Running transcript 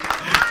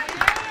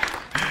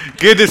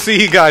Good to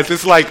see you guys.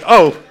 It's like,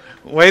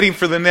 waiting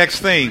for the next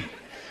thing.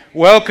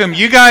 Welcome.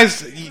 You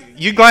guys,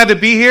 you glad to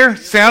be here?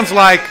 Sounds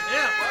like,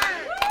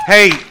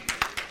 hey,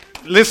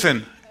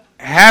 listen,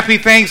 happy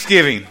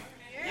Thanksgiving.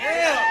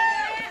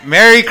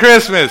 Merry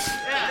Christmas.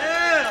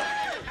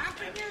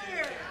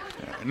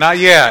 Not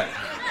yet.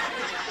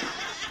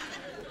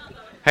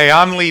 Hey,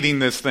 I'm leading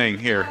this thing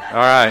here. All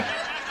right.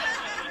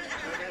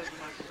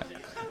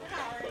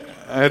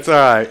 That's all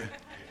right.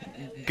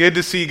 Good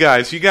to see you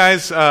guys. You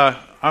guys,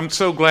 I'm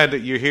so glad that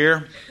you're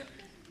here.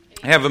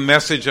 I have a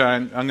message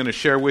I'm going to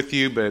share with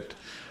you, but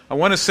I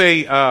want to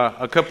say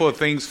a couple of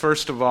things.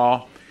 First of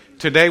all,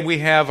 today we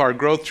have our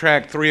Growth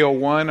Track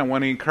 301. I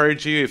want to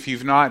encourage you, if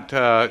you've not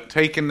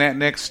taken that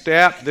next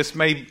step, this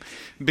may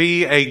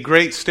be a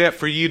great step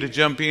for you to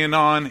jump in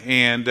on,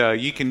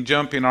 and you can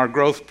jump in our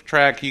Growth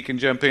Track. You can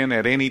jump in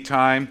at any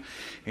time,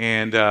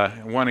 and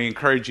I want to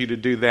encourage you to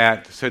do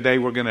that. Today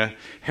we're going to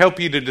help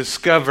you to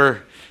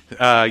discover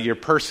your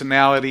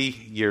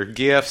personality, your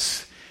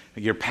gifts,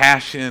 your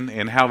passion,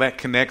 and how that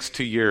connects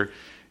to your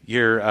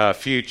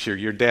future,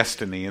 your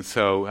destiny. And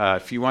so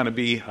if you want to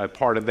be a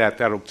part of that,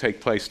 that'll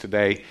take place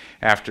today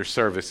after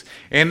service.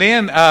 And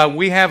then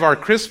we have our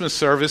Christmas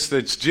service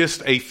that's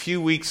just a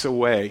few weeks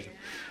away.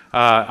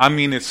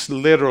 It's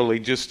literally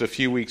just a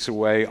few weeks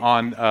away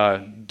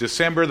on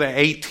December the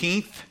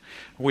 18th,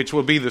 which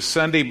will be the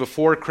Sunday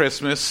before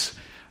Christmas.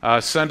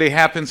 Christmas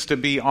happens to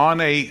be on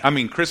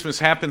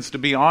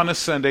a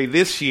Sunday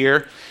this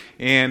year,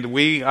 and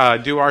we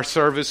do our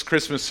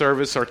Christmas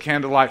service, our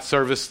candlelight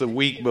service the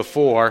week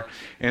before,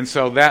 and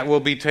so that will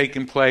be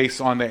taking place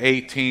on the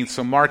 18th,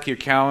 so mark your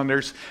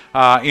calendars.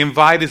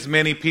 Invite as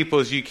many people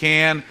as you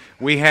can.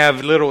 We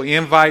have little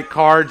invite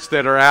cards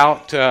that are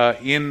out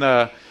in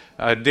the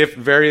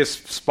various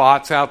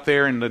spots out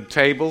there in the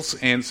tables,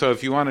 and so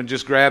if you want to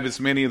just grab as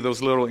many of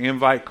those little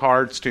invite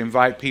cards to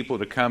invite people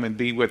to come and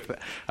be with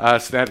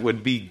us, that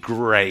would be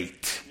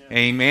great.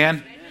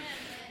 Amen?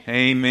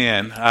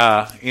 Amen.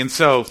 And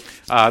so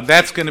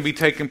that's going to be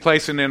taking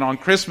place, and then on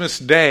Christmas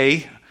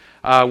Day,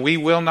 we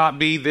will not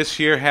be this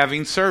year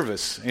having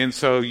service, and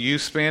so you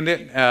spend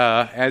it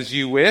as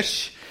you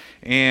wish,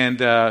 and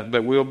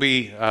but we'll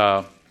be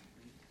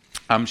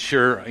I'm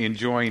sure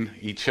enjoying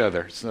each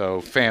other,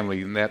 so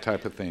family and that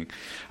type of thing.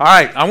 All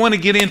right, I want to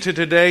get into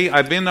today.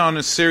 I've been on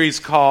a series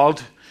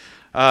called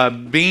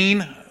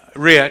Being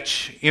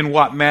Rich in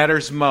What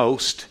Matters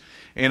Most,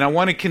 and I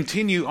want to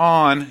continue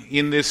on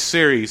in this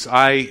series.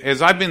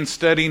 As I've been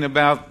studying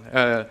about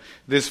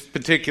this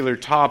particular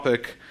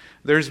topic,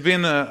 there's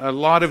been a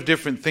lot of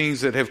different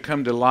things that have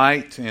come to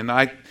light, and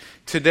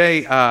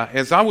today,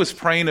 as I was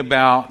praying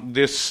about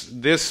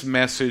this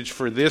message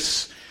for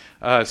this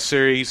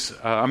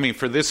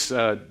for this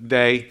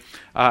day,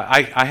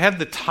 I had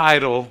the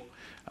title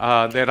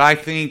that I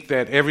think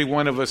that every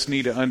one of us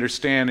need to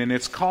understand, and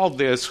it's called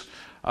this,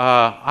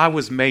 I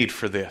was made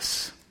for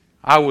this.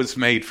 I was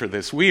made for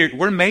this.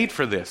 We're made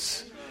for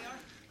this.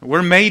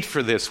 We're made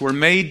for this. We're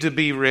made to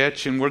be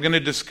rich, and we're going to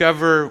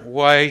discover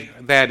why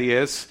that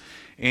is.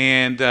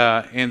 And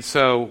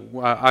so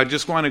I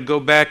just want to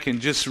go back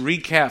and just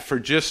recap for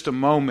just a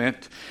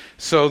moment,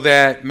 so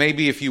that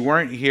maybe if you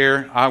weren't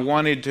here, I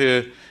wanted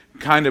to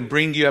kind of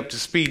bring you up to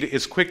speed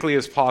as quickly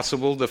as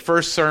possible. The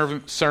first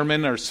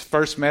sermon or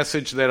first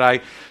message that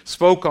I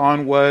spoke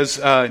on was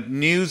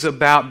news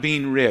about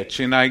being rich.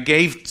 And I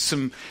gave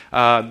some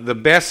the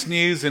best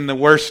news and the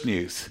worst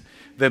news.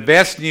 The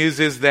best news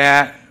is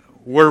that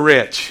we're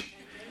rich.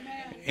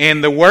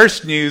 And the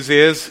worst news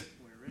is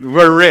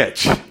we're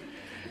rich.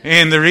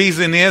 And the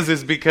reason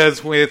is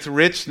because with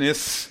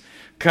richness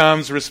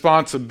comes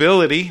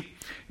responsibility.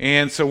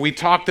 And so we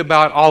talked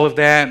about all of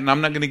that, and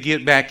I'm not going to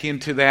get back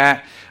into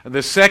that.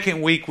 The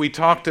second week we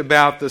talked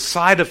about the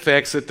side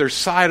effects, that there's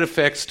side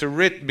effects to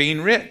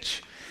being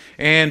rich.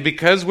 And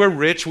because we're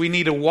rich, we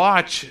need to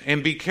watch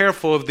and be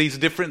careful of these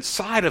different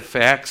side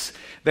effects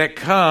that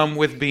come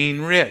with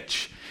being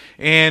rich.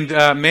 And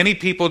many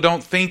people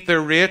don't think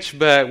they're rich,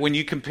 but when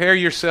you compare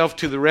yourself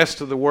to the rest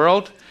of the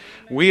world,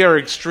 we are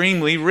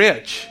extremely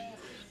rich.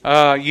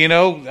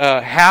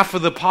 Half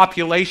of the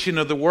population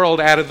of the world,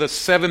 out of the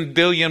 7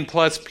 billion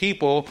plus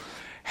people,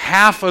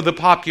 half of the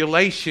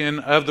population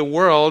of the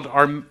world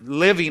are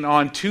living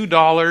on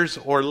 $2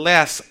 or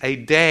less a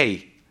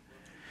day.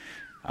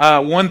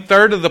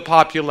 1/3 of the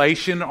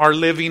population are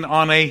living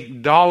on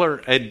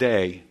 $1 a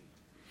day.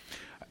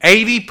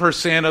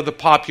 80% of the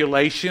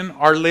population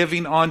are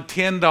living on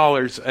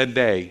 $10 a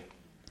day.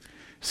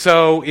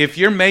 So if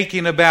you're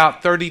making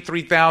about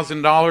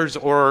 $33,000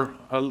 or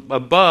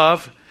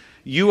above,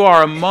 you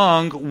are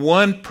among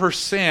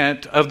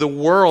 1% of the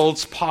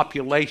world's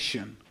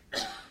population.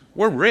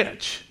 We're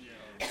rich.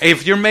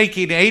 If you're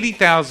making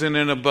 $80,000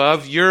 and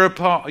above, you're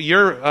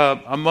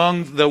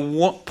among the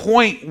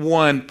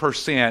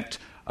 0.1%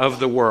 of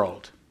the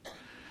world.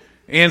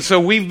 And so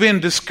we've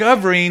been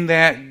discovering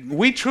that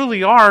we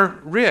truly are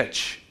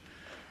rich.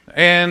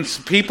 And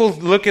people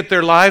look at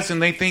their lives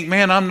and they think,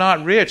 man, I'm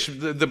not rich.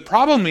 The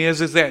problem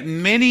is that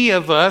many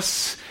of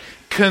us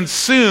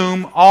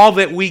consume all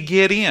that we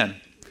get in.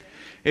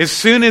 As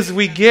soon as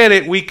we get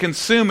it, we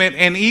consume it,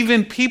 and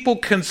even people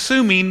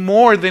consuming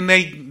more than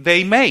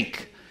they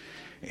make.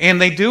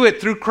 And they do it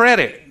through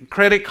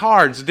credit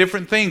cards,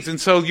 different things. And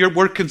so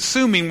we're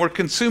consuming,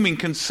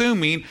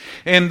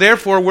 and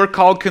therefore we're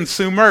called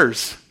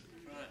consumers.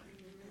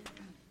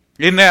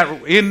 Isn't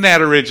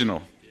that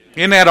original?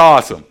 Isn't that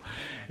awesome?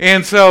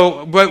 And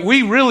so, but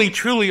we really,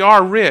 truly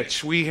are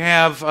rich. We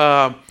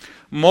have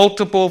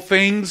multiple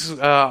things.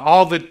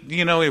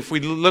 If we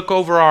look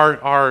over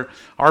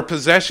our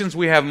possessions,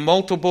 we have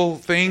multiple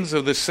things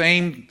of the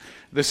same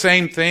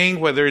thing,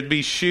 whether it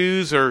be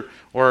shoes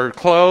or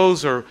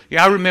clothes. I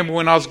remember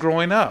when I was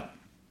growing up,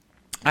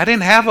 I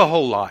didn't have a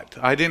whole lot.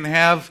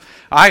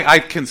 I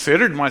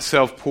considered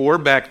myself poor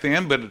back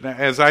then, but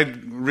as I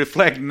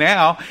reflect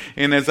now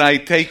and as I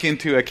take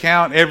into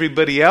account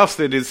everybody else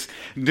that is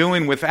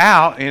doing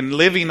without and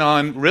living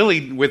on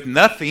really with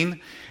nothing,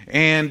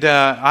 and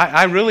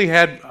I really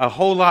had a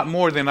whole lot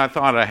more than I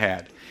thought I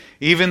had.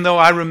 Even though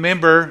I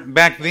remember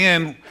back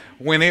then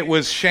when it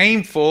was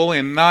shameful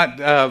and not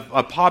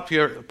a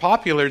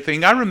popular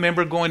thing, I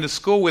remember going to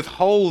school with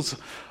holes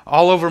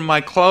all over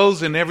my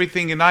clothes and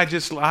everything, and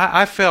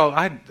I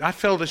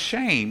felt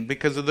ashamed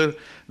because of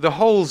the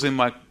holes in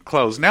my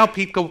clothes. Now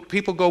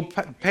people go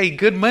pay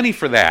good money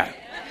for that.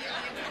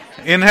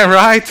 Isn't that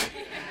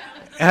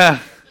right?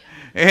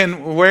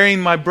 And wearing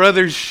my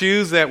brother's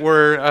shoes that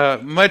were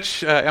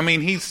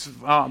he's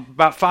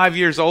about 5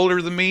 years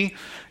older than me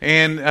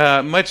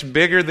and much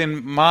bigger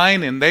than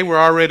mine, and they were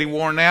already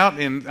worn out,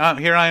 and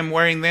here I am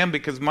wearing them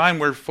because mine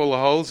were full of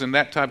holes and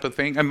that type of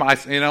thing. And I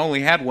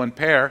only had one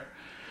pair.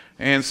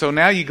 And so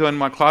now you go in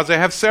my closet, I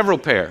have several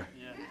pair.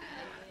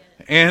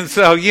 And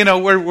so,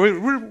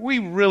 we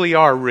really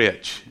are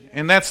rich.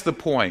 And that's the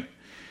point.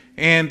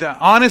 And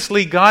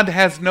honestly, God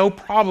has no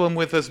problem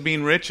with us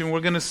being rich, and we're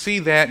going to see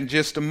that in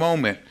just a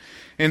moment.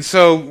 And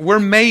so we're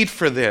made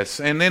for this.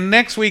 And then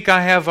next week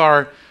I have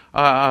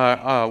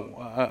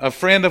a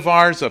friend of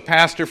ours, a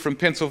pastor from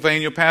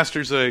Pennsylvania,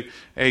 pastors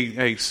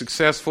a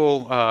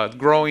successful,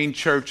 growing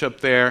church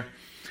up there.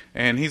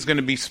 And he's going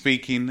to be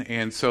speaking,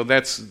 and so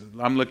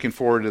I'm looking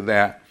forward to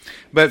that.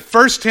 But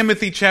 1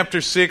 Timothy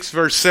chapter 6,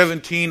 verse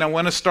 17, I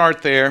want to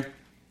start there.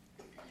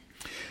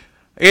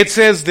 It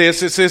says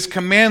this, it says,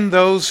 "Commend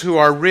those who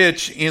are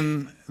rich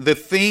in the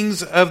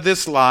things of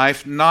this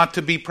life, not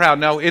to be proud."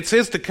 Now, it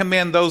says to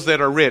commend those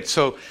that are rich.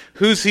 So,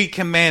 who's he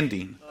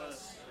commanding?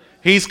 Us.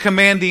 He's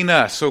commanding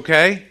us,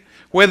 okay?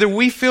 Whether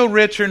we feel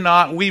rich or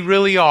not, we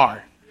really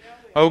are.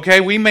 Okay,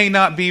 we may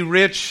not be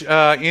rich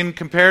in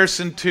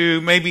comparison to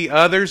maybe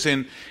others,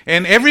 and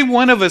every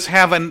one of us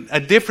have a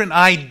different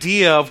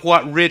idea of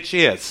what rich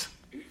is.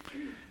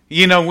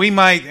 We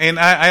might, and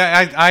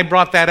I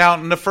brought that out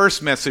in the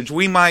first message.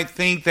 We might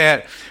think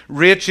that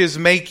rich is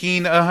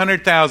making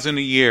 $100,000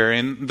 a year,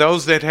 and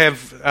those that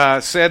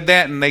have said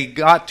that and they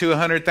got to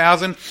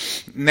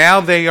 $100,000,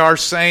 now they are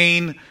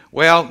saying,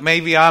 "Well,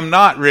 maybe I'm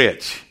not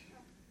rich."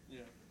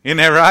 Isn't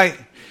that right?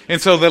 And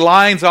so the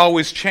line's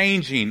always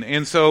changing.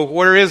 And so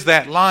where is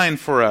that line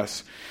for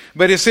us?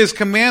 But it says,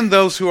 "Commend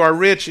those who are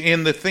rich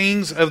in the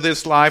things of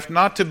this life,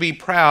 not to be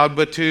proud,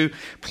 but to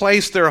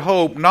place their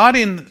hope not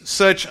in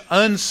such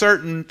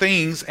uncertain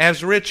things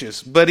as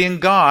riches, but in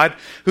God,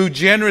 who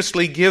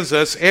generously gives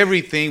us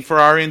everything for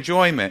our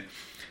enjoyment.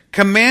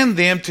 Command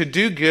them to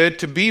do good,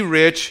 to be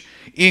rich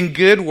in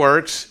good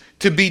works,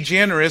 to be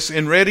generous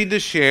and ready to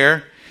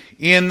share.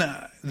 In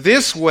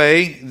this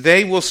way,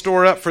 they will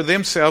store up for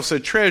themselves a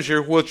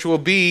treasure which will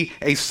be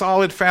a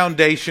solid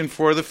foundation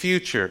for the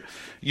future."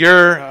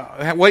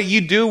 What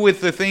you do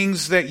with the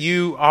things that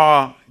you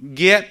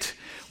get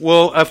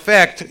will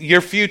affect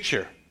your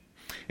future.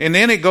 And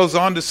then it goes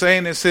on to say,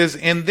 and it says,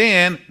 "And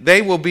then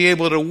they will be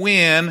able to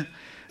win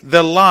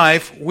the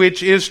life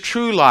which is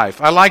true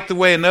life." I like the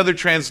way another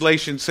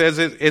translation says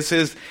it. It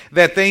says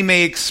that they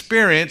may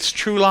experience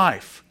true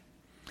life.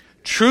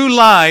 True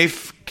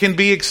life can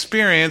be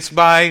experienced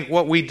by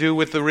what we do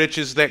with the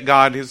riches that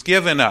God has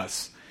given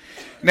us.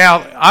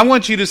 Now, I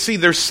want you to see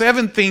there's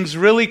 7 things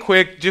really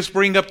quick. Just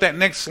bring up that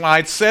next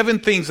slide. 7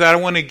 things that I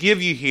want to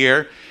give you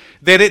here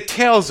that it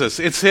tells us.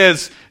 It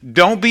says,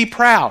 don't be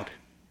proud.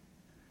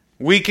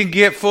 We can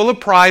get full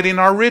of pride in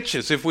our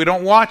riches if we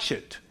don't watch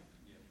it.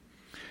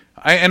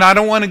 And I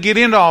don't want to get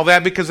into all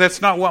that because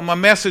that's not what my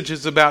message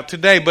is about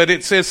today. But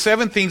it says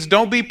 7 things.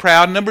 Don't be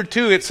proud. Number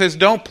 2, it says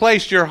don't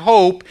place your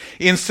hope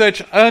in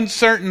such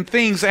uncertain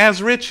things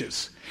as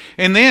riches.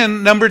 And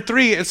then number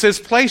 3, it says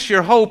place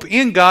your hope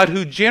in God,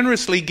 who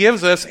generously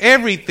gives us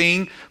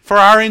everything for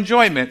our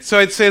enjoyment. So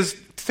it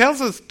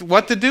tells us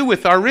what to do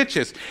with our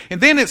riches. And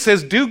then it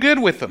says do good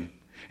with them.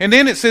 And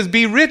then it says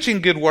be rich in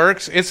good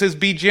works. It says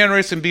be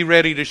generous and be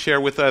ready to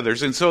share with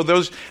others. And so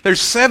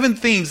there's 7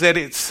 things that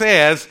it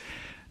says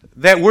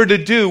that we're to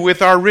do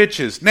with our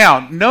riches.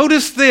 Now,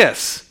 notice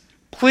this.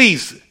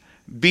 Please,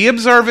 be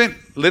observant.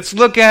 Let's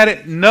look at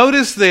it.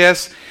 Notice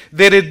this,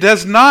 that it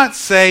does not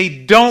say,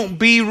 don't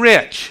be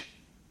rich.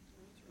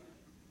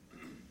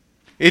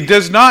 It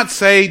does not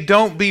say,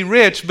 don't be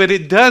rich, but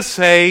it does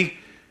say,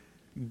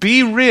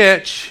 be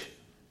rich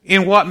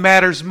in what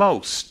matters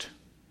most.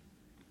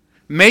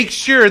 make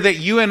sure that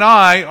you and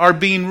I are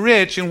being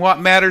rich in what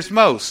matters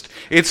most.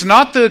 It's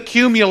not the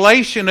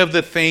accumulation of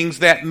the things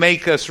that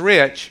make us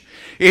rich.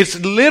 It's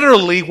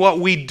literally what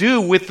we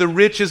do with the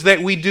riches that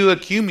we do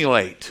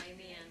accumulate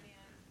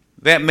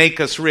that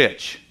make us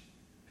rich.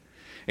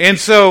 And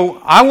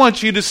so I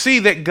want you to see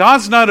that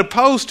God's not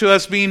opposed to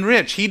us being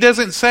rich. He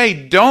doesn't say,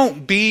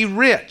 don't be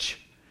rich.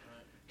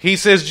 He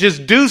says,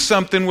 just do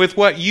something with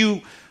what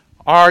you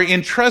are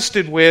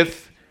entrusted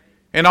with.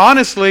 And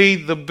honestly,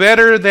 the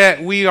better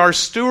that we are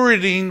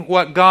stewarding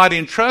what God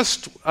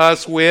entrusts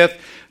us with,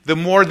 the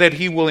more that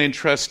He will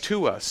entrust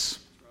to us.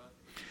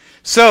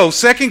 So,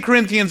 2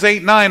 Corinthians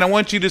 8:9, I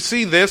want you to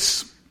see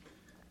this.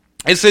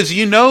 It says,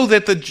 you know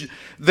that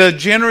the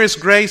generous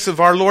grace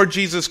of our Lord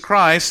Jesus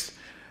Christ,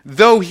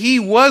 though He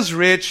was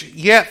rich,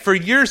 yet for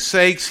your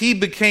sakes He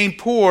became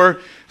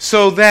poor,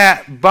 so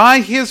that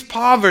by His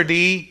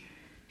poverty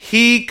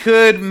He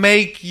could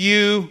make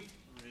you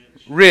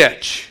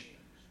rich.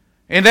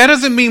 And that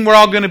doesn't mean we're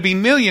all going to be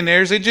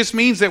millionaires. It just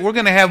means that we're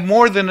going to have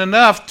more than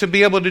enough to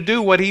be able to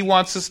do what He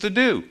wants us to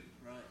do.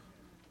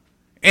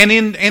 Right.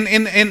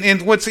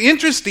 And what's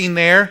interesting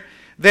there,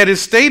 that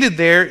is stated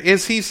there,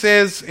 is He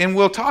says, and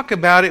we'll talk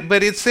about it,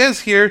 but it says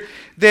here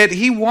that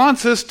He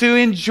wants us to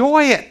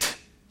enjoy it.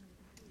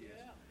 Yeah.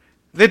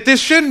 That this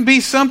shouldn't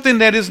be something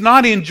that is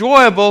not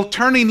enjoyable,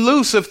 turning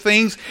loose of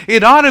things.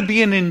 It ought to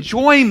be an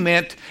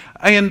enjoyment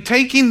in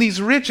taking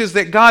these riches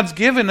that God's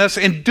given us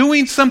and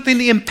doing something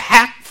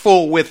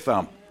impactful with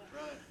them.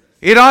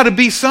 It ought to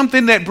be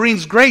something that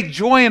brings great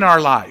joy in our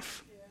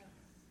life.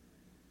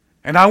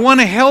 And I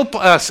want to help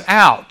us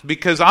out,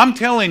 because I'm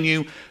telling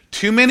you,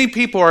 too many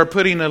people are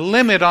putting a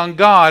limit on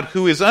God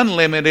who is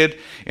unlimited,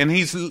 and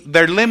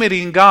they're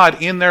limiting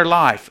God in their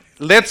life.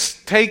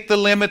 Let's take the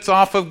limits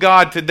off of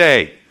God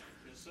today.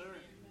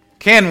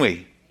 Can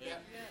we?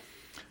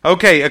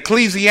 Okay,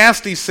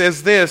 Ecclesiastes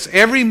says this,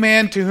 every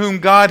man to whom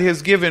God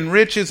has given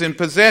riches and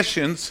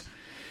possessions,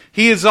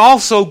 He is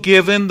also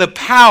given the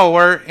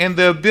power and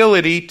the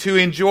ability to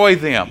enjoy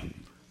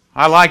them.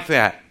 I like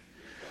that.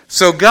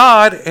 So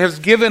God has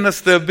given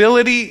us the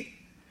ability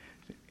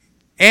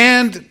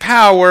and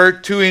power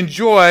to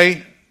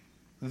enjoy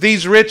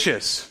these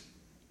riches.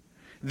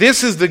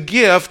 This is the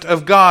gift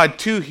of God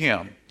to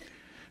Him.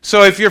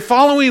 So if you're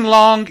following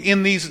along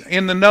in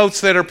the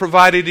notes that are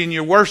provided in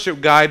your worship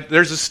guide,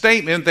 there's a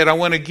statement that I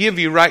want to give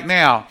you right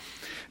now.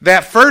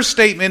 That first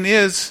statement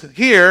is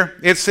here.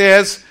 It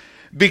says,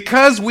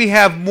 because we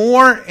have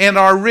more and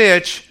are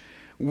rich,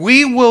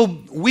 we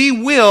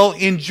will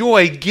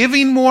enjoy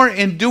giving more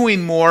and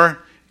doing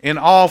more, and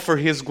all for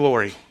His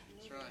glory.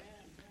 That's right.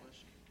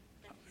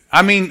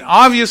 I mean,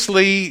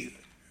 obviously,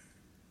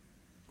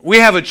 we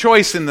have a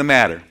choice in the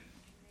matter.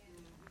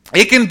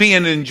 It can be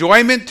an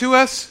enjoyment to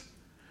us,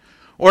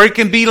 or it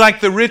can be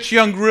like the rich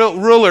young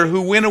ruler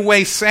who went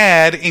away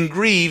sad and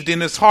grieved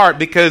in his heart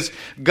because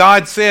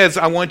God says,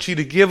 I want you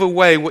to give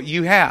away what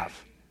you have.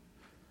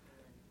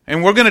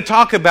 And we're going to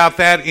talk about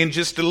that in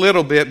just a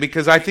little bit,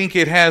 because I think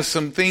it has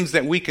some things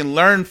that we can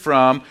learn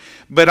from.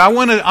 But I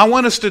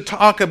want us to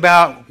talk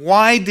about,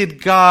 why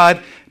did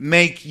God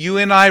make you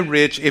and I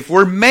rich? If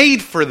we're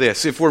made for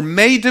this, if we're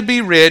made to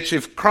be rich,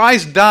 if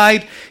Christ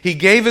died, He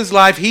gave His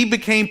life, He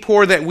became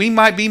poor that we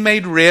might be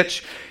made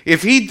rich.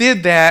 If He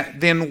did that,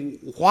 then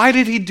why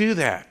did He do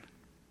that?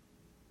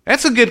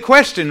 That's a good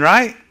question,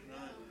 right?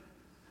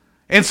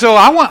 And so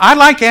I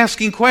like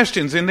asking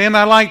questions, and then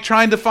I like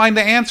trying to find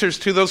the answers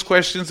to those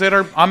questions that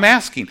I'm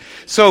asking.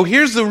 So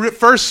here's the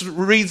first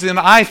reason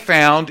I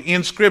found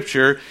in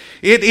Scripture.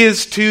 It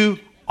is to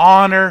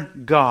honor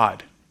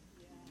God.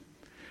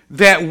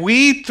 That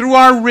we, through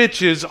our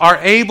riches, are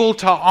able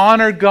to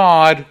honor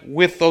God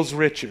with those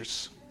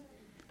riches.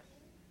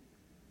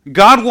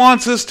 God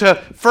wants us to,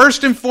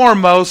 first and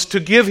foremost, to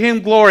give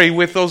Him glory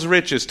with those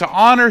riches, to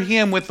honor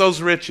Him with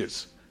those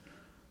riches.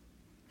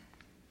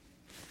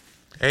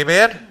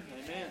 Amen?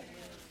 Amen.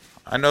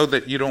 I know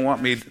that you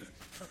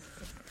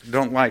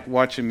don't like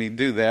watching me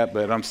do that,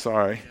 but I'm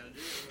sorry.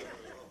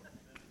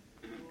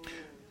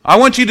 I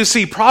want you to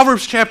see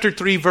Proverbs chapter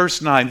 3,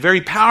 verse 9.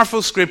 Very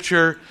powerful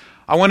scripture.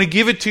 I want to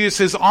give it to you. It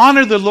says,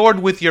 honor the Lord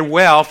with your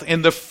wealth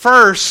and the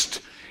first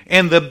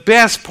and the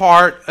best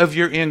part of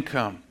your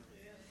income.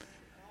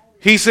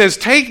 He says,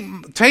 take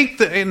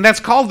and that's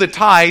called the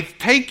tithe.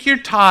 Take your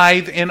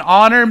tithe and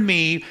honor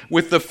me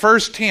with the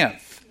first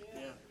tenth.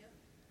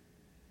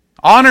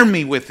 Honor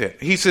me with it.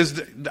 He says,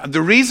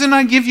 the reason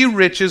I give you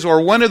riches,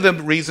 or one of the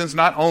reasons,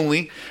 not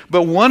only,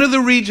 but one of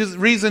the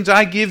reasons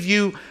I give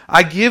you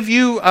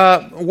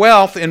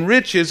wealth and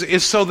riches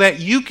is so that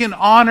you can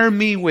honor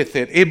me with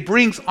it. It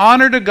brings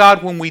honor to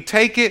God when we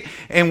take it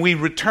and we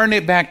return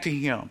it back to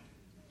Him.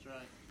 That's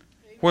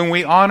right. When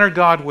we honor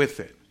God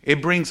with it,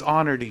 it brings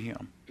honor to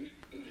Him.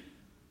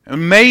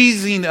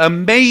 Amazing,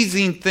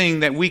 amazing thing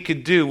that we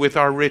could do with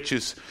our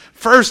riches.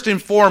 First and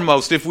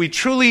foremost, if we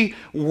truly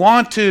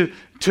want to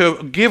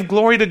give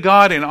glory to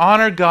God and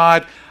honor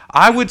God,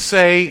 I would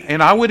say,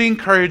 and I would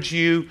encourage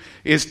you,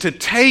 is to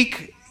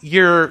take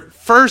your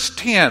first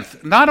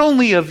tenth, not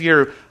only of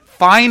your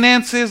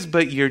finances,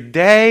 but your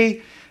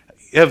day,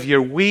 of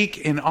your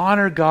week and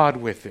honor God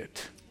with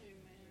it.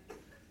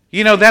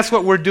 You know, that's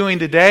what we're doing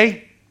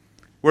today.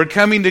 We're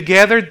coming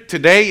together.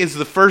 Today is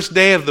the first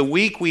day of the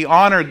week. We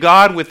honor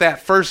God with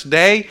that first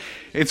day.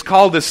 It's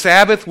called the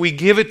Sabbath. We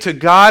give it to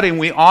God and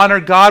we honor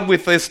God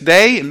with this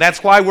day. And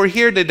that's why we're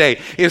here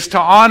today, is to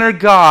honor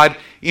God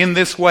in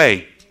this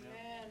way.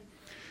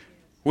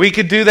 We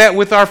could do that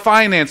with our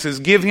finances.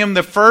 Give Him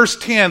the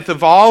first tenth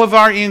of all of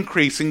our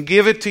increase and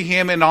give it to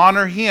Him and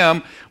honor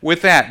Him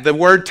with that. The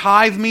word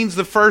tithe means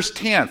the first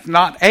tenth,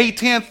 not a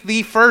tenth,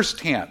 the first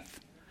tenth.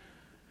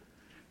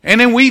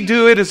 And then we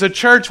do it as a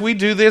church. We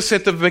do this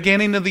at the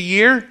beginning of the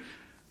year.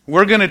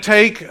 We're going to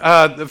take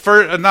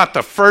not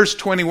the first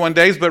 21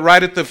 days, but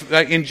right at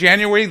in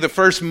January, the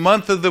first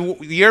month of the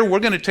year, we're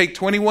going to take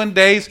 21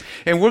 days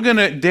and we're going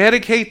to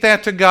dedicate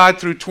that to God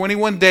through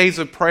 21 days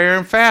of prayer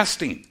and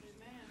fasting.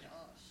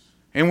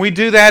 And we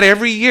do that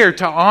every year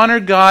to honor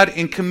God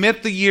and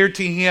commit the year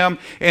to Him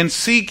and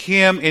seek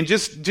Him and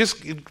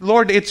just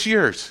Lord, it's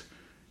yours.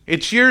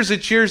 It's yours,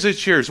 it's yours,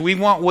 it's yours. We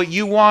want what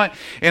you want.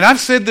 And I've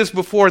said this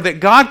before, that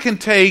God can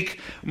take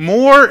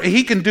more,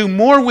 He can do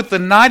more with the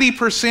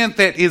 90%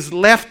 that is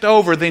left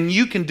over than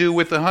you can do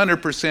with the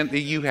 100% that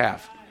you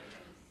have.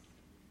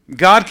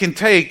 God can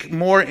take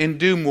more and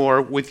do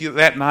more with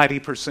that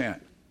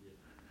 90%.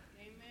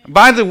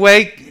 By the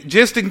way,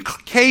 just in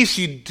case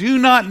you do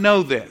not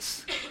know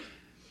this,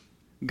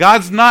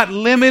 God's not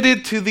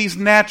limited to these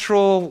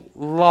natural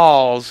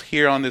laws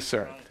here on this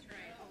earth.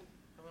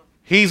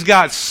 He's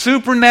got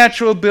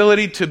supernatural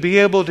ability to be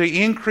able to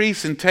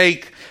increase and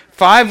take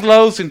 5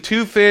 loaves and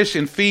 2 fish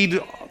and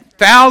feed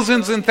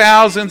thousands and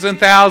thousands and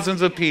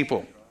thousands of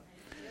people.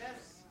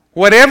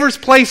 Whatever's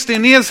placed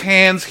in His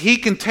hands, He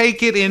can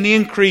take it and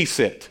increase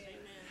it.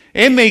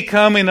 It may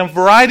come in a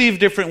variety of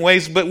different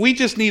ways, but we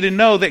just need to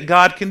know that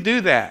God can do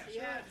that.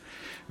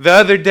 The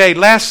other day,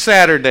 last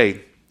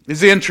Saturday,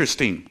 is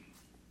interesting.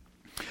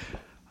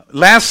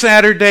 Last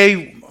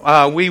Saturday,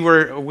 we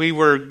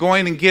were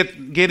going and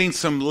getting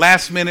some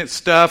last minute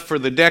stuff for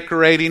the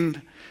decorating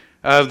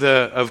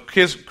of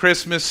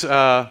Christmas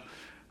for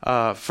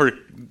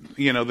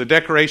the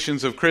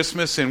decorations of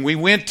Christmas, and we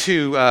went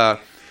to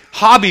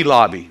Hobby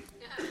Lobby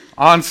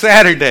on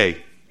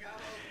Saturday.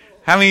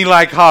 How many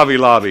like Hobby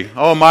Lobby?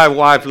 Oh, my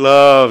wife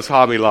loves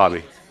Hobby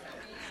Lobby.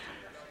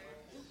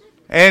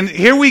 And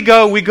here we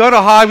go. We go to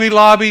Hobby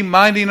Lobby,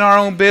 minding our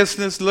own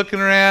business,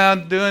 looking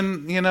around,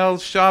 doing,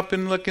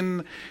 shopping,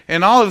 looking.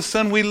 And all of a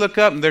sudden we look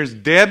up and there's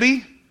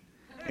Debbie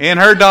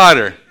and her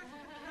daughter.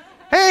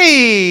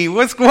 Hey,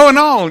 what's going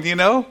on,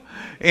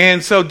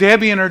 And so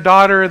Debbie and her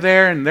daughter are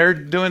there and they're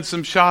doing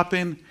some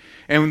shopping.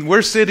 And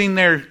we're sitting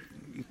there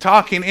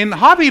talking. And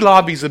Hobby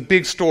Lobby's a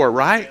big store,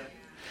 right?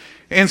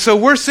 And so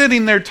we're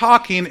sitting there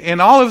talking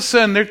and all of a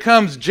sudden there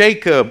comes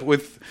Jacob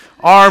with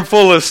arm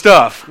full of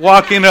stuff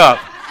walking up.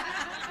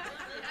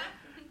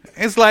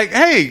 It's like,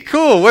 hey,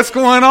 cool, what's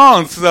going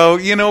on? So,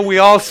 we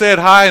all said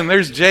hi, and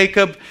there's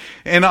Jacob.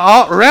 And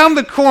around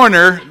the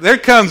corner, there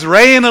comes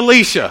Ray and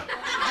Alicia.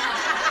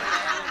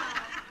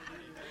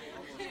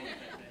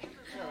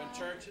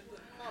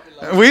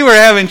 We were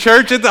having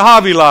church at the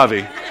Hobby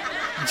Lobby.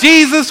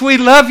 Jesus, we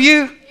love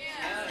you.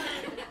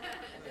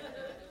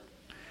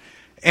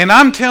 And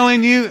I'm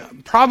telling you,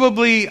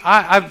 probably,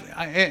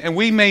 and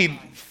we made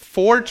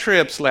 4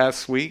 trips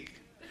last week.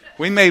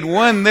 We made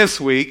 1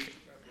 this week.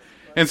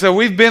 And so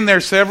we've been there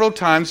several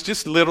times,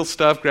 just little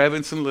stuff,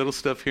 grabbing some little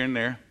stuff here and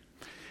there.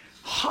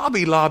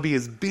 Hobby Lobby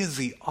is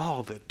busy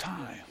all the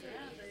time.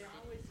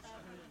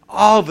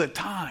 All the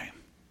time.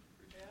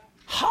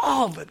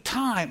 All the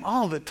time,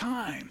 all the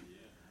time.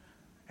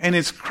 And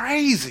it's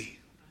crazy.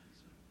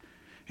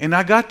 And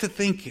I got to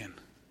thinking,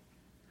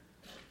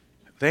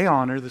 they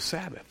honor the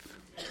Sabbath.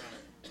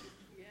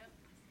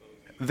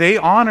 They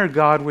honor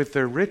God with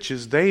their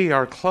riches. They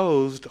are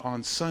closed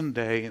on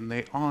Sunday and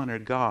they honor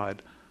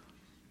God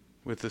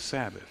with the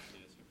Sabbath.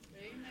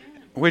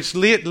 Amen. Which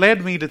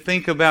led me to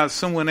think about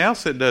someone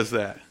else that does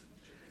that.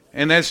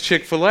 And that's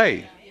Chick-fil-A.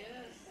 Yes.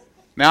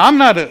 Now, I'm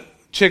not a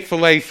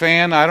Chick-fil-A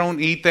fan. I don't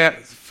eat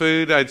that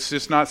food. It's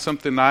just not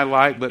something I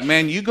like. But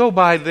man, you go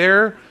by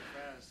their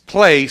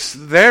place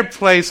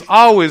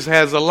always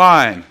has a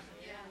line.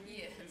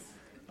 Yes.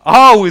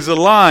 Always a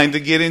line to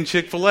get in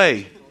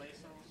Chick-fil-A.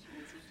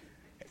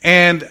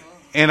 And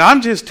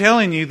I'm just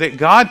telling you that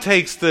God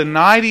takes the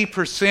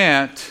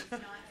 90%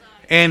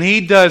 and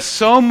He does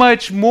so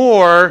much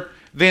more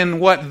than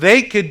what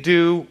they could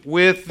do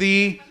with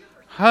the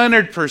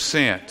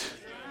 100%.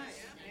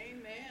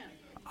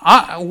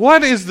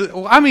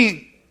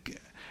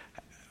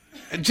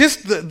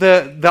 Just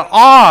the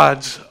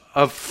odds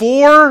of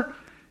 4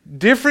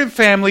 different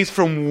families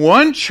from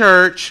one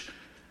church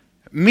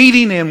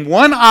meeting in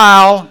one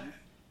aisle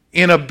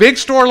in a big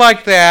store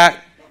like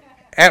that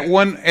at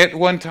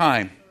one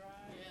time.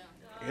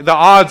 The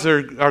odds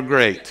are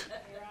great.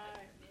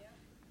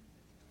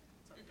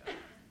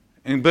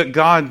 But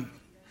God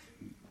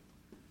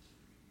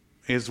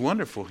is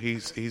wonderful.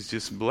 He's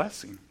just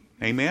blessing.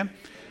 Amen?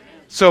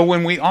 So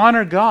when we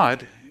honor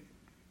God,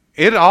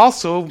 it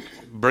also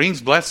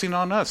brings blessing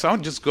on us. I'll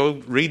just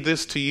go read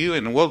this to you,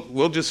 and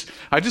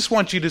I just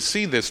want you to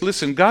see this.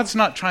 Listen, God's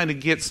not trying to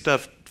get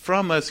stuff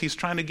from us. He's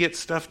trying to get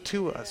stuff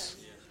to us.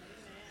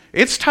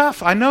 It's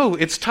tough. I know.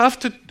 It's tough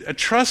to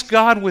trust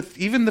God with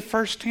even the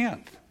first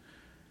tenth.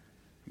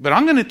 But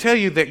I'm going to tell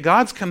you that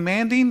God's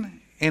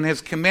commanding and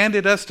has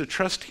commanded us to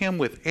trust Him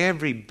with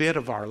every bit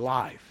of our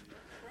life.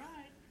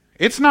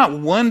 It's not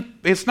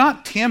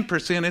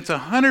 10%, it's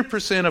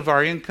 100% of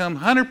our income,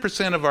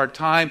 100% of our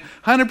time,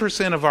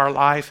 100% of our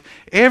life.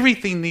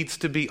 Everything needs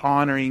to be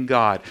honoring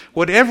God.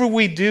 Whatever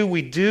we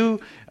do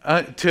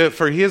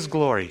for His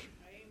glory.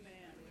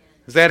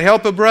 Does that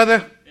help a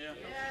brother?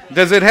 Yeah.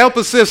 Does it help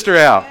a sister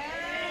out?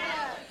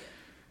 Yeah.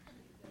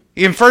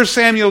 In 1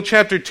 Samuel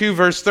chapter 2,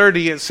 verse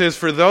 30, it says,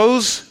 "For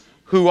those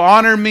who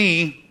honor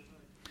me,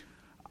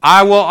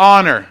 I will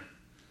honor.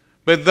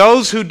 But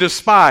those who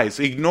despise,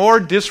 ignore,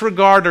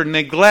 disregard, or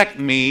neglect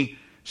me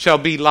shall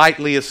be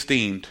lightly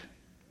esteemed."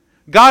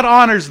 God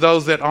honors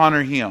those that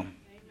honor Him.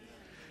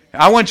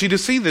 I want you to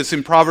see this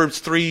in Proverbs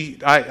 3.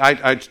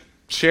 I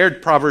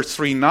shared Proverbs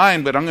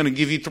 3:9, but I'm going to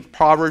give you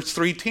Proverbs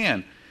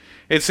 3:10.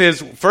 It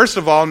says, first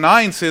of all,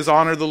 9 says,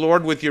 honor the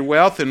Lord with your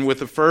wealth and with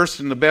the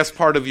first and the best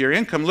part of your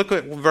income. Look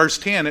at verse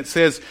 10. It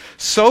says,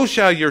 so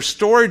shall your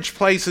storage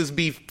places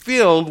be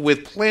filled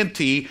with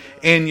plenty,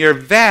 and your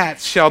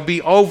vats shall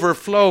be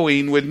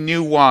overflowing with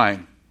new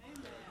wine.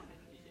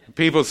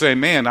 People say,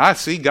 man, I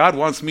see God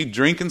wants me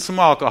drinking some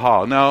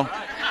alcohol. No.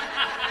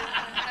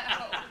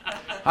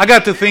 I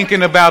got to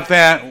thinking about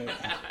that.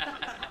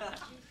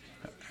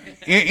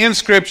 In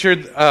Scripture,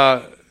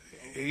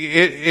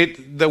 the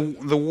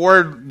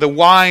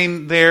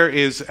wine there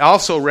is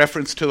also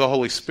reference to the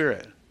Holy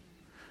Spirit,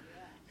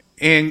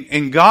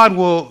 and God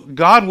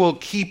will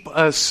keep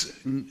us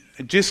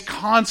just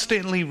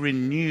constantly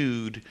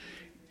renewed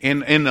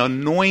and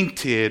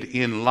anointed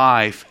in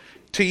life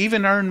to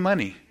even earn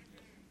money,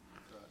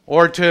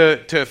 or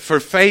to for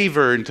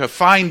favor and to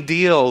find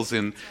deals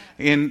and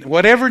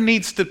whatever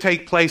needs to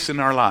take place in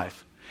our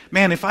life.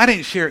 Man, if I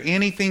didn't share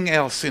anything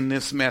else in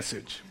this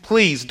message,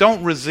 please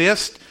don't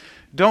resist.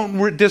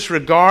 Don't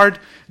disregard.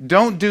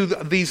 Don't do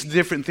these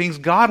different things.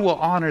 God will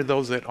honor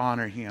those that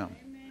honor Him.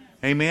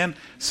 Amen.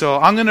 So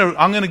I'm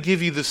gonna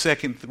give you the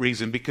second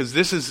reason, because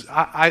this is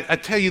I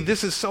tell you,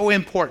 this is so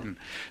important.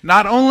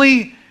 Not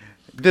only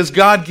does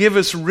God give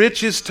us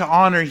riches to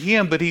honor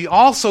Him, but He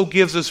also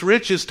gives us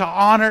riches to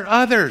honor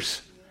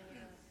others.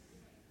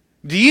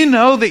 Do you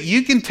know that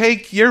you can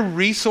take your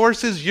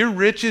resources, your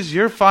riches,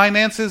 your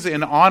finances,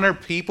 and honor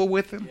people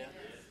with them?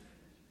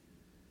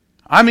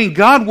 I mean,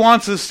 God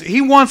wants us,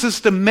 He wants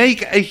us to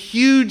make a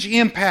huge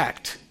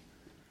impact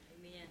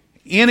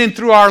in and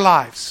through our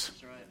lives.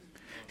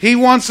 He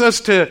wants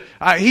us to,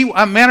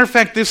 matter of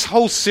fact, this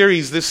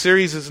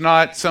series is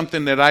not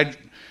something that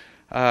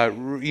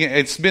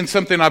it's been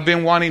something I've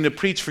been wanting to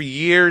preach for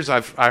years.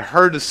 I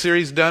heard a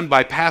series done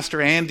by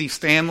Pastor Andy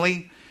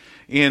Stanley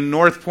in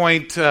North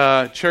Point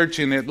Church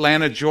in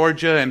Atlanta,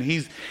 Georgia,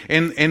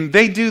 and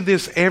they do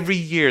this every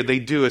year. They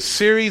do a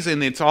series,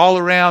 and it's all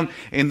around,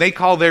 and they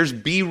call theirs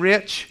 "Be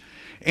Rich,"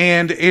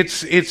 and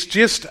it's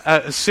just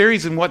a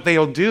series. And what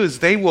they'll do is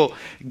they will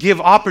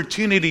give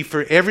opportunity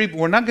for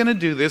we're not going to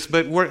do this,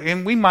 but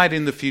we might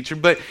in the future.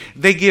 But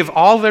they give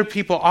all their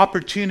people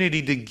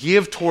opportunity to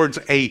give towards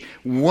a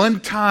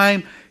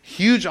one-time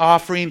huge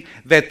offering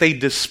that they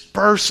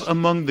disperse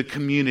among the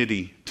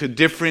community to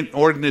different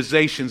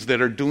organizations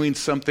that are doing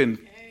something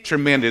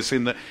tremendous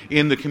in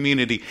the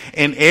community.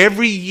 And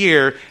every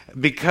year,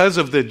 because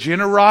of the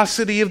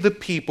generosity of the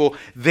people,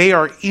 they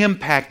are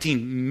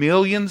impacting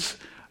millions.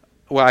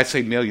 Well, I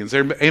say millions.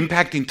 They're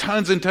impacting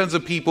tons and tons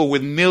of people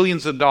with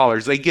millions of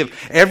dollars. They give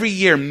every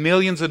year,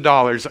 millions of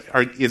dollars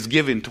is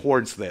given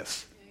towards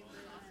this.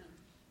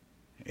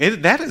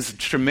 That is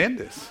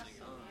tremendous.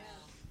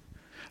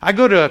 I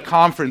go to a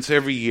conference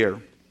every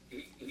year,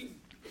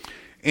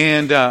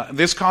 and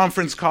this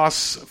conference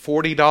costs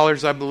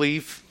 $40, I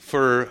believe,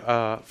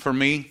 for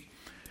me,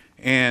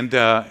 and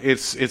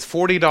it's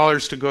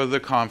 $40 to go to the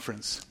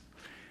conference,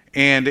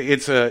 and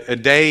it's a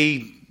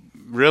day,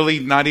 really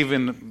not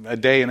even a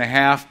day and a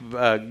half.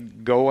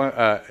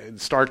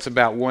 It starts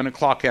about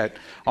 1:00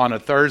 on a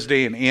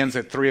Thursday and ends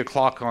at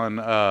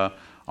 3:00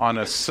 on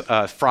a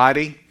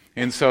Friday,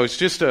 and so it's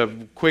just a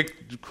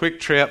quick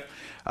trip.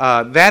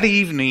 That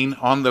evening,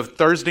 on the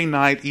Thursday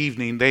night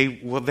evening,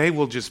 they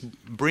will just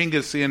bring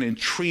us in and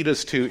treat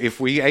us to, if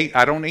we ate,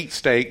 I don't eat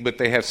steak, but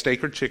they have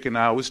steak or chicken.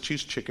 I always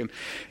choose chicken.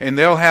 And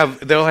they'll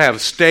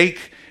have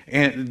steak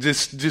and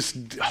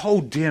just whole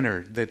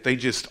dinner that they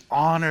just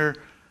honor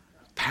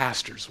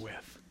pastors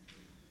with.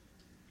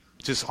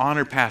 Just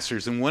honor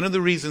pastors. And one of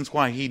the reasons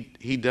why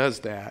he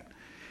does that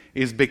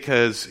is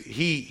because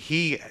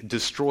he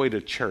destroyed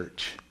a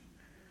church.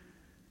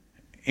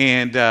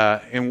 And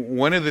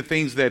one of the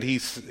things that he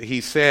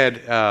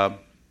said,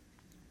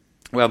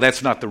 well,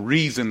 that's not the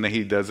reason that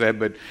he does that,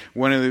 but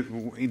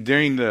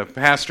during the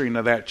pastoring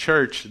of that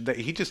church,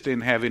 he just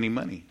didn't have any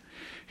money.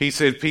 He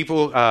said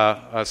people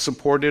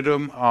supported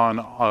him on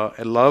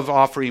a love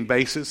offering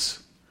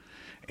basis,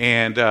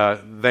 And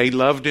they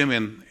loved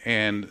him,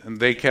 and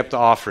they kept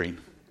offering.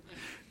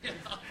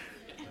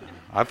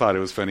 I thought it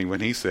was funny when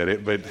he said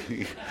it, but...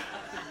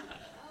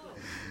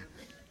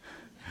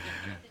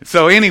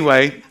 So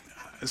anyway,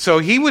 so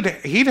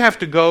he'd have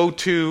to go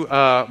to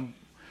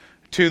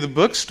the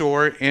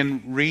bookstore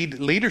and read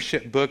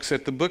leadership books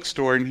at the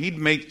bookstore, and he'd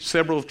make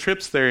several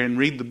trips there and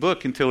read the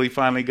book until he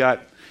finally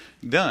got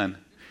done.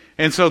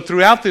 And so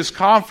throughout this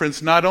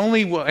conference, not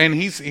only and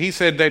he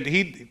said that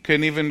he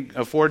couldn't even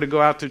afford to go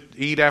out to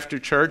eat after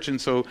church, and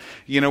so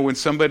when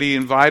somebody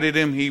invited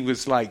him, he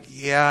was like,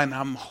 "Yeah, and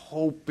I'm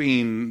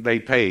hoping they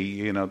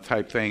pay,"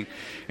 type thing.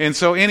 And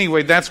so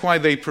anyway, that's why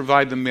they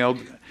provide the meal.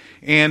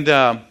 And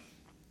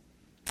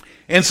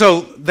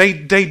so they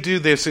do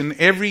this, and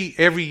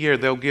every year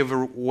they'll give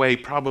away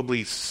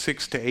probably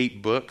 6 to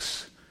 8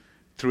 books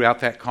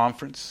throughout that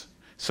conference.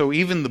 So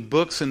even the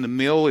books and the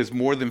meal is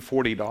more than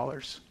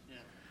 $40. Yeah.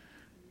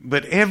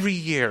 But every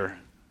year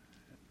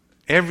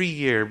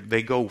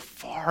they go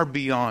far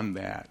beyond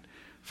that.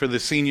 For the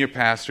senior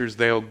pastors,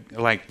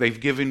 they've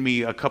given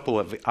me a couple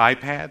of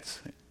iPads.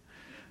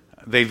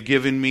 They've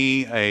given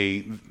me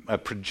a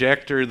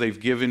projector. They've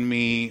given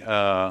me.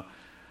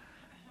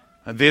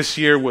 This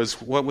year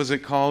what was it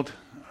called?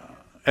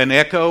 An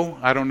Echo.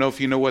 I don't know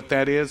if you know what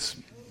that is,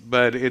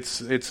 but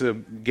it's a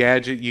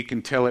gadget. You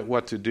can tell it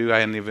what to do. I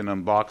hadn't even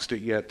unboxed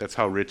it yet. That's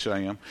how rich I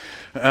am.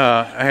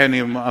 I hadn't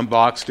even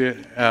unboxed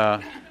it.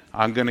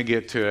 I'm going to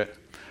get to it.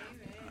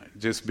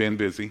 Just been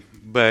busy.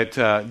 But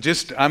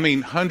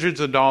hundreds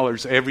of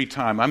dollars every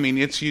time.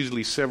 It's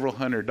usually several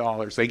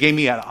 $100s. They gave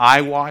me an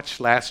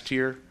iWatch last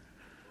year,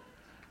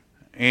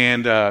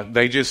 and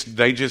they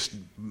just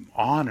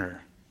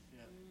honor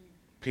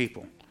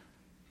people.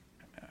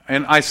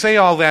 And I say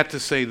all that to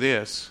say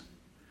this,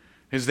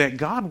 is that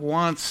God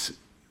wants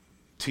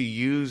to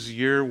use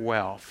your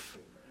wealth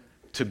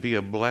to be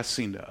a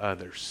blessing to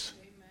others.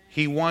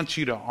 He wants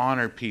you to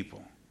honor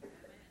people.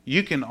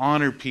 You can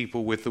honor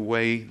people with the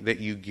way that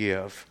you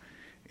give,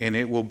 and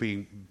it will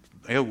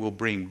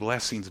bring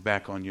blessings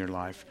back on your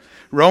life.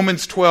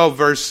 Romans 12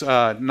 verse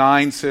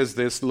 9 says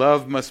this: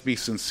 "Love must be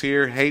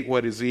sincere, hate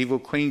what is evil,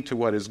 cling to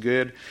what is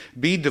good,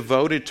 be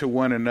devoted to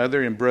one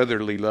another in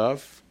brotherly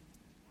love."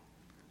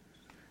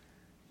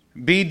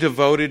 Be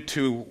devoted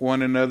to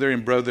one another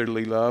in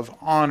brotherly love.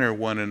 Honor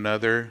one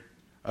another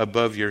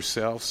above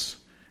yourselves.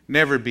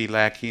 Never be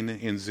lacking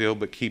in zeal,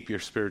 but keep your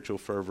spiritual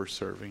fervor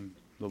serving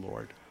the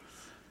Lord.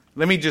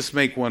 Let me just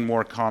make one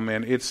more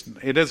comment.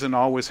 It doesn't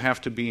always have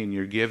to be in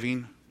your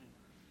giving.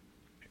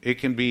 It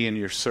can be in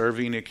your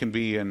serving. It can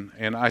be in...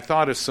 And I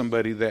thought of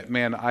somebody that,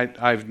 man,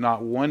 I've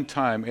not one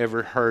time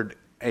ever heard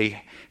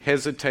a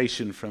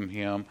hesitation from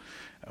him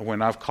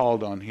when I've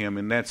called on him,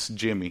 and that's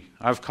Jimmy.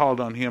 I've called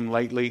on him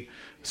lately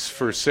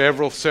for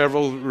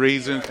several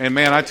reasons. And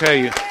man, I tell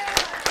you,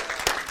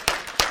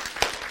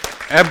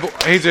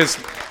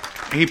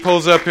 he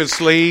pulls up his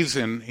sleeves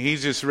and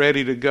he's just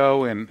ready to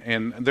go.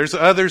 And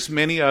there's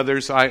many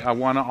others I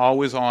want to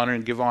always honor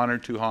and give honor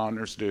to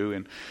honors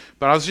due.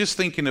 But I was just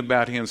thinking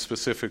about him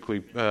specifically,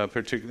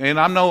 particularly. And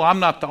I know I'm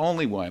not the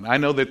only one. I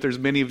know that there's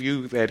many of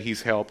you that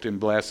he's helped and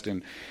blessed,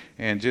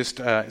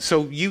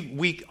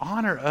 we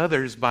honor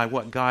others by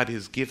what God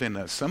has given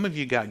us. Some of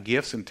you got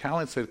gifts and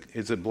talents that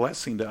is a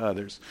blessing to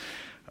others.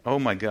 Oh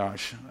my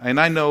gosh. And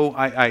I know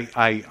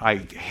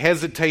I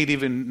hesitate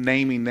even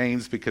naming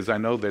names because I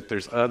know that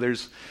there's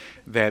others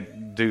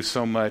that do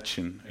so much,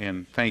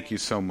 and thank you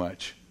so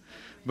much.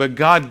 But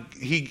God,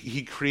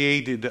 He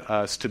created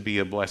us to be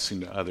a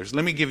blessing to others.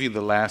 Let me give you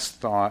the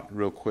last thought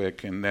real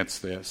quick, and that's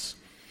this.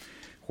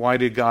 Why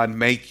did God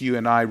make you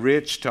and I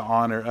rich? To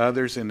honor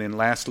others, and then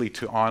lastly,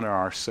 to honor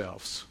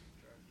ourselves.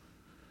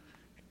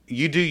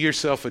 You do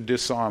yourself a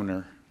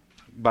dishonor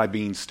by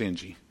being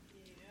stingy.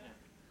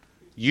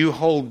 You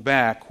hold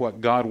back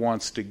what God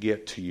wants to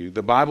get to you.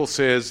 The Bible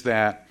says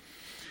that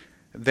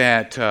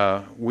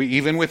we,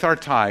 even with our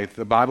tithe,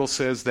 the Bible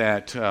says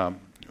that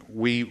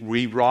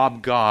we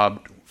rob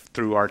God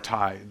through our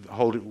tithe,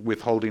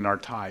 withholding our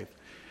tithe.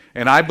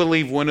 And I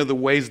believe one of the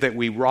ways that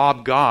we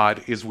rob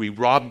God is we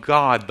rob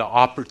God the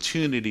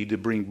opportunity to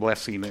bring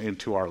blessing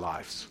into our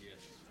lives.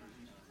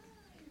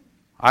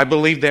 I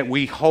believe that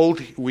we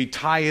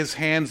tie His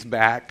hands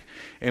back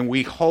and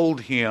we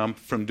hold Him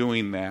from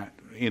doing that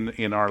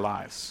in our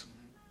lives.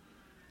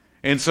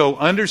 And so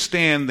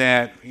understand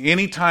that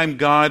anytime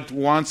God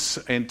wants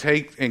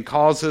and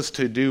calls us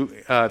to do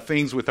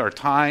things with our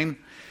time,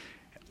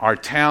 our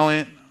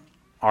talent,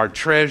 our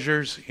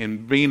treasures,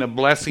 and being a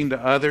blessing to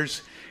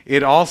others,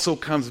 it also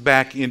comes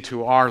back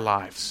into our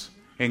lives.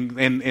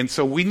 And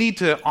so we need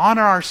to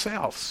honor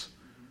ourselves.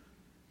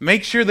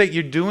 Make sure that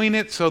you're doing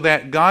it so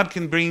that God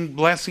can bring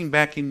blessing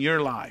back in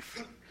your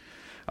life.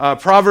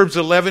 Proverbs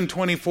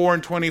 11:24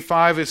 and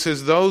 25, it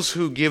says, "Those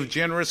who give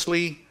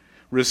generously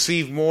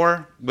receive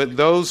more, but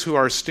those who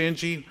are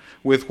stingy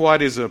with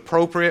what is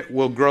appropriate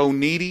will grow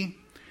needy.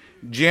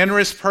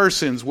 Generous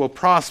persons will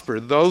prosper.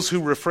 Those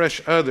who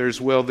refresh others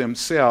will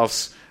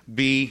themselves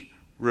be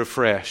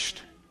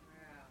refreshed."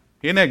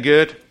 Isn't that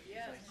good?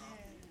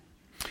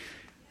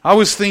 I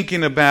was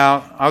thinking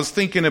about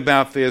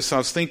this. I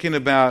was thinking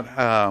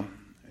about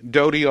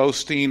Dodie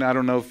Osteen. I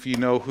don't know if you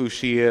know who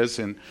she is,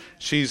 and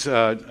she's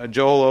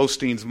Joel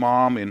Osteen's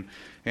mom,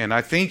 and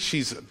I think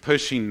she's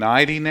pushing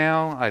 90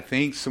 now. I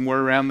think somewhere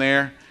around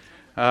there.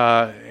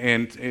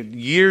 And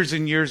years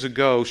and years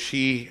ago,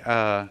 she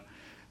was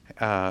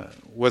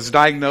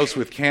diagnosed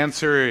with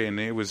cancer, and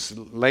it was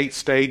late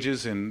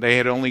stages, and they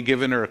had only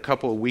given her a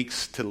couple of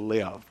weeks to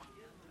live.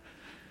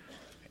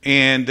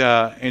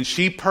 And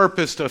she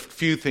purposed a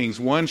few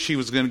things. One, she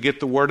was going to get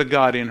the Word of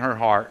God in her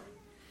heart.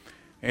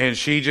 And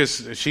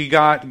she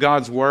got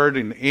God's Word,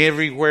 and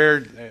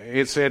everywhere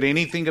it said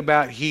anything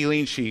about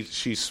healing,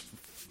 she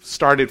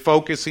started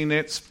focusing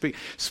it,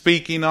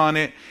 speaking on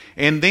it.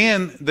 And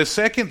then the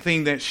second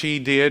thing that she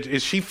did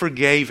is she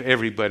forgave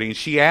everybody. And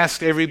she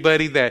asked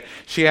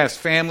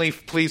family,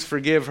 please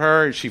forgive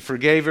her. And she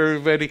forgave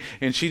everybody.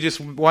 And she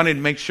just wanted to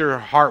make sure her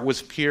heart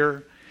was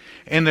pure.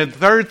 And the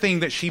third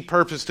thing that she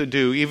purposed to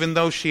do, even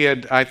though she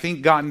had, I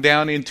think, gotten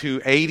down into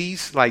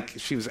 80s, like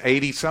she was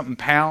 80-something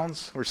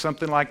pounds or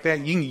something like that.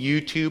 You can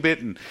YouTube it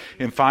and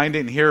find it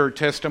and hear her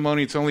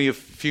testimony. It's only a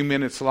few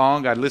minutes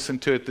long. I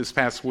listened to it this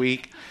past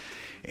week.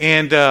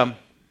 And the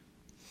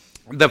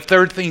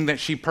third thing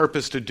that she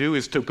purposed to do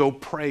is to go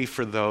pray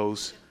for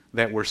those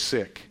that were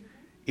sick,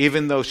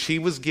 even though she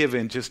was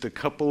given just a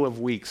couple of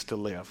weeks to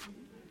live.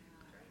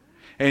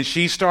 And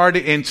she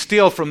started, and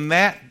still from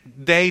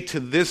that day to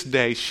this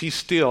day, she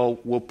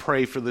still will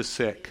pray for the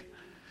sick.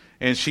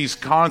 And she's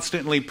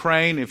constantly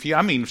praying.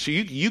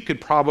 You could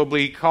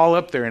probably call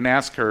up there and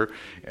ask her,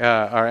 or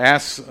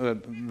ask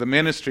the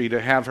ministry to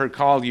have her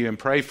call you and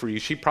pray for you.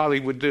 She probably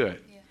would do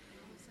it.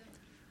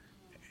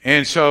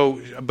 And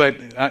so, but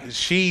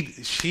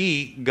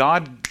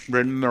God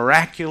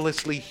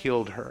miraculously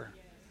healed her.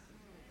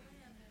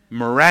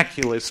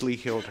 Miraculously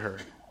healed her.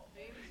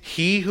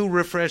 He who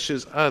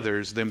refreshes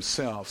others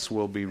themselves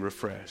will be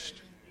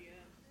refreshed.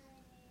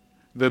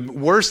 The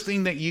worst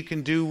thing that you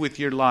can do with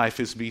your life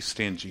is be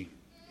stingy.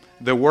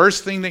 The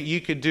worst thing that you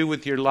could do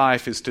with your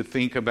life is to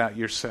think about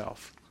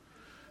yourself.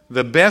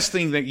 The best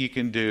thing that you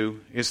can do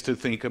is to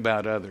think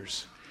about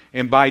others.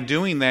 And by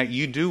doing that,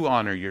 you do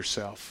honor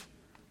yourself.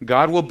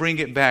 God will bring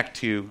it back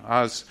to you.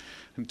 I was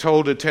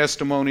told a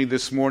testimony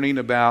this morning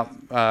about,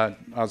 I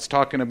was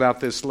talking about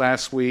this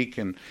last week,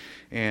 and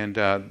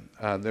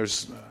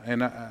there's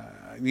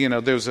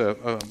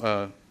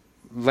a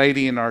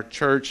lady in our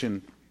church,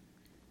 and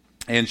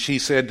she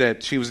said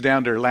that she was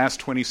down to her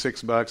last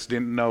 $26,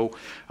 didn't know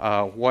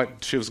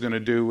what she was going to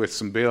do with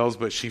some bills,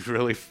 but she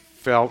really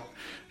felt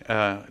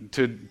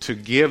to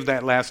give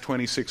that last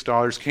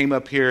 $26, came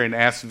up here and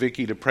asked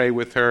Vicki to pray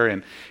with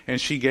her,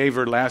 and she gave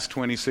her last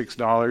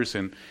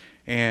 $26,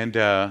 and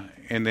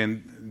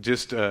then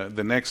just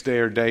the next day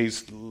or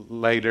days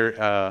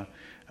later,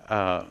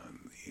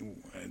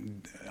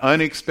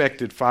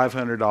 unexpected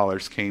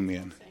 $500 came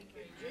in,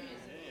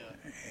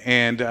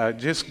 and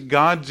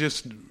God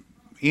just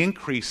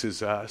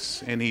increases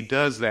us, and He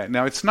does that.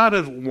 Now, it's not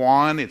a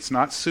wand, it's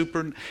not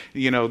super,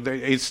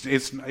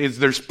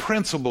 there's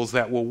principles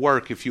that will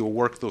work if you will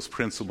work those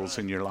principles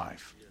in your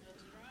life.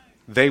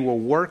 They will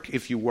work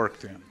if you work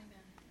them.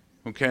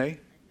 Okay?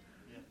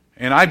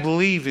 And I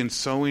believe in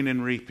sowing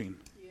and reaping.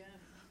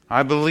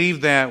 I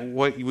believe that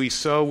what we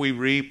sow, we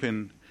reap,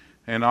 and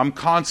I'm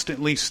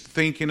constantly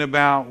thinking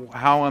about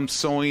how I'm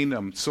sowing.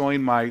 I'm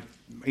sowing my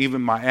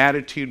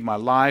attitude, my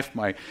life,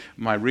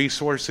 my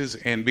resources.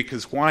 And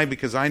why?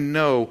 Because I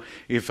know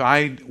if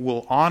I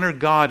will honor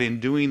God in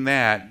doing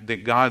that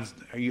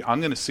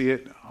I'm going to see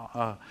it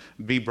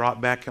be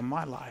brought back in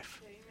my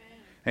life.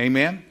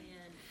 Amen?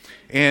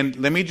 And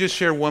let me just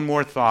share one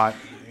more thought,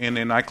 and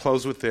then I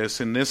close with this.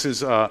 And this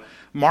is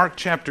Mark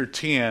chapter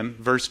 10,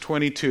 verse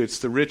 22. It's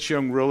the rich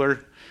young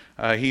ruler.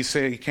 He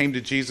came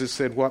to Jesus,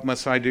 said, "What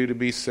must I do to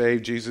be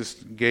saved?" Jesus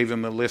gave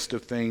him a list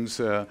of things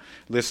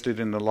listed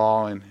in the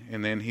law,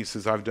 and then he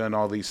says, "I've done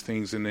all these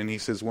things." And then he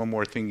says, "One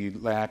more thing you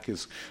lack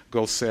is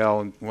go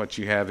sell what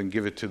you have and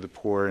give it to the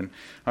poor." And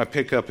I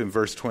pick up in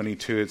verse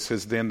 22. It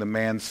says, "Then the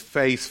man's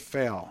face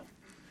fell."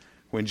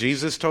 When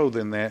Jesus told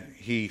him that,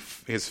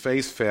 his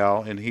face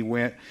fell, and he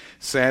went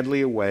sadly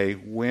away,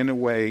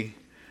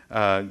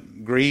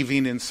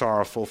 grieving and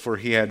sorrowful, for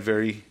he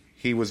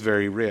was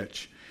very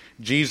rich.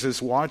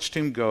 Jesus watched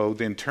him go,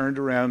 then turned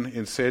around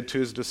and said to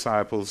his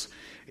disciples,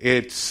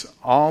 "It's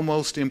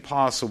almost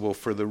impossible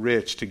for the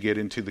rich to get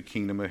into the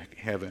kingdom of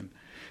heaven."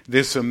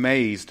 This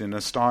amazed and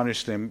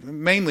astonished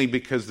them, mainly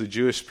because the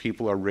Jewish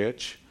people are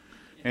rich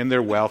and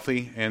they're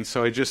wealthy, and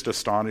so it just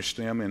astonished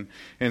them.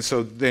 And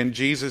so then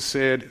Jesus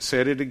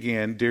said it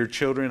again, "Dear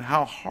children,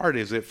 how hard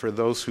is it for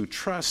those who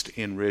trust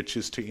in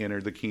riches to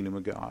enter the kingdom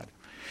of God?"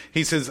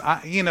 He says,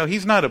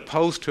 He's not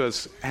opposed to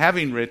us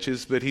having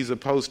riches, but He's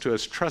opposed to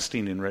us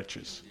trusting in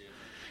riches.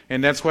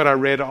 And that's what I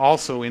read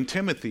also in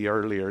Timothy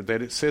earlier,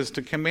 that it says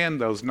to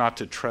command those not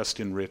to trust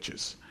in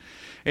riches.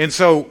 And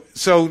so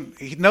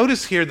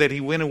notice here that he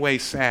went away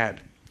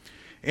sad.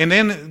 And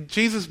then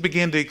Jesus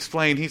began to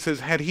explain. He says,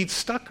 had he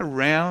stuck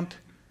around,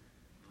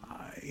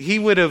 he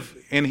would have,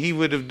 and he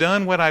would have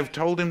done what I've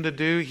told him to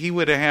do, he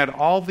would have had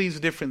all these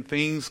different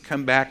things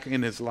come back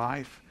in his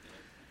life.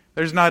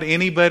 There's not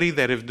anybody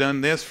that have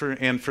done this for me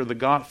and for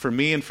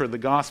the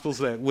Gospels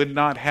that would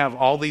not have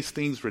all these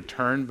things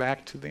returned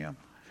back to them.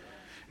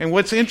 And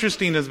what's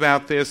interesting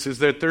about this is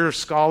that there are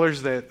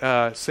scholars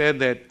that said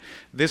that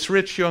this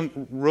rich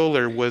young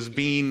ruler was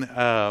being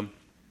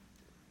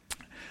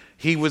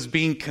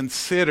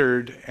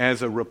considered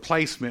as a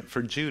replacement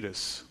for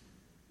Judas.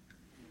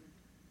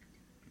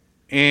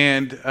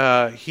 And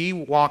he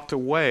walked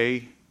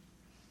away,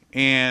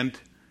 and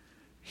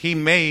he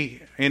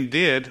may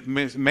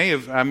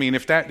have, I mean,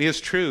 if that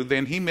is true,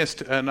 then he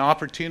missed an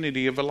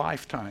opportunity of a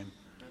lifetime.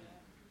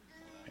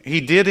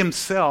 He did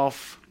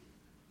himself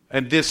a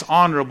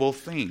dishonorable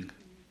thing.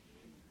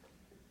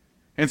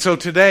 And so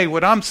today,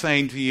 what I'm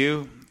saying to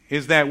you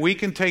is that we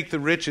can take the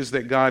riches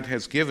that God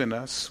has given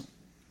us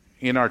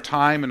in our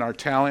time and our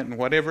talent and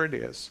whatever it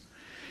is,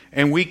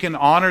 and we can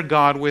honor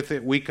God with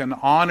it, we can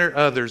honor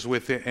others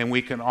with it, and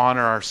we can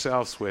honor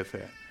ourselves with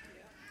it.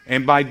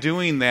 And by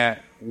doing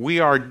that, we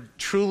are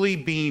truly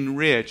being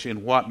rich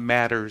in what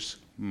matters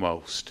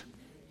most.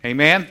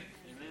 Amen?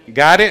 You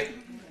got it?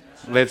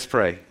 Let's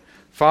pray.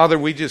 Father,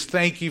 we just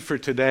thank you for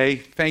today.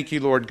 Thank you,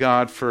 Lord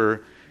God,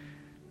 for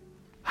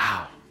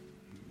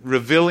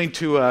revealing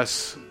to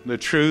us the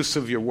truths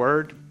of your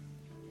word.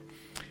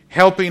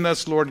 Helping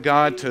us, Lord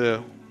God,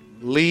 to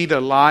lead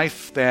a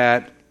life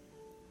that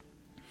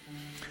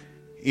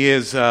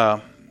is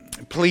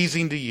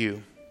pleasing to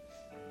you.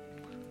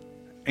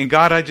 And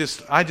God, I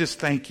just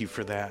thank you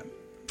for that.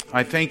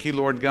 I thank you,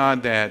 Lord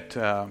God, that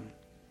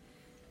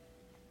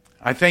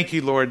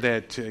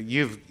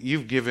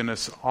you've given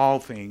us all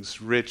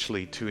things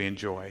richly to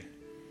enjoy,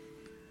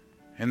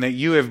 and that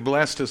you have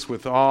blessed us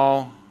with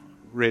all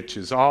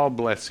riches, all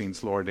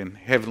blessings, Lord, in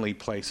heavenly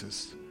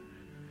places.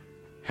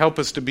 Help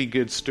us to be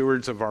good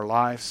stewards of our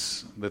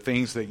lives, the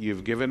things that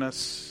you've given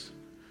us,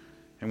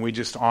 and we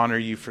just honor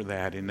you for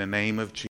that in the name of Jesus.